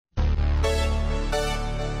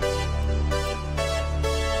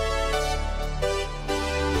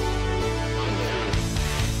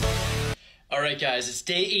Alright guys, it's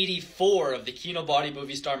day 84 of the Kinobody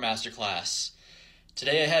Moviestar Masterclass.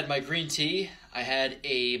 Today I had my green tea, I had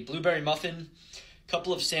a blueberry muffin, a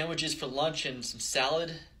couple of sandwiches for lunch and some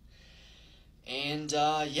salad. And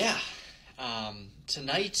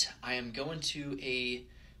tonight I am going to a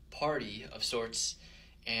party of sorts,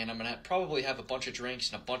 and I'm going to probably have a bunch of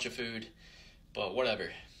drinks and a bunch of food, but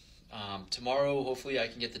whatever. Tomorrow hopefully I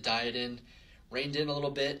can get the diet reined in a little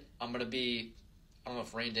bit. I'm going to be, I don't know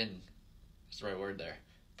if reined in is the right word there,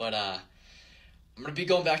 but I'm going to be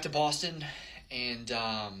going back to Boston, and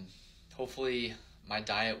hopefully my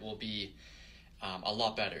diet will be a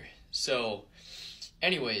lot better. So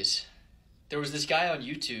anyways, there was this guy on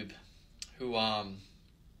YouTube who was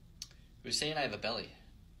saying I have a belly.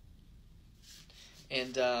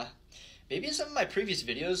 And maybe in some of my previous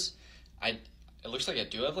videos, it looks like I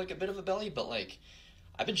do have like a bit of a belly, but like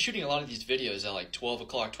I've been shooting a lot of these videos at like 12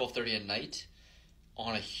 o'clock, 12:30 at night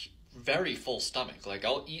on a very full stomach. Like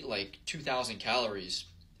I'll eat like 2,000 calories.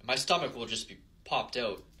 My stomach will just be popped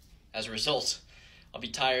out as a result. I'll be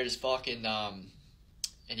tired as fuck, and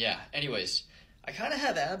yeah, anyways, I kind of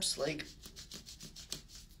have abs. Like,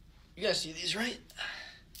 you guys see these, right?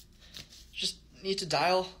 Just need to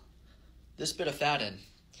dial this bit of fat in.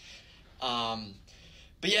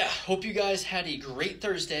 But yeah, hope you guys had a great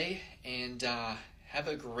Thursday, and have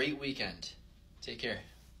a great weekend. Take care.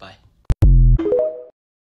 Bye.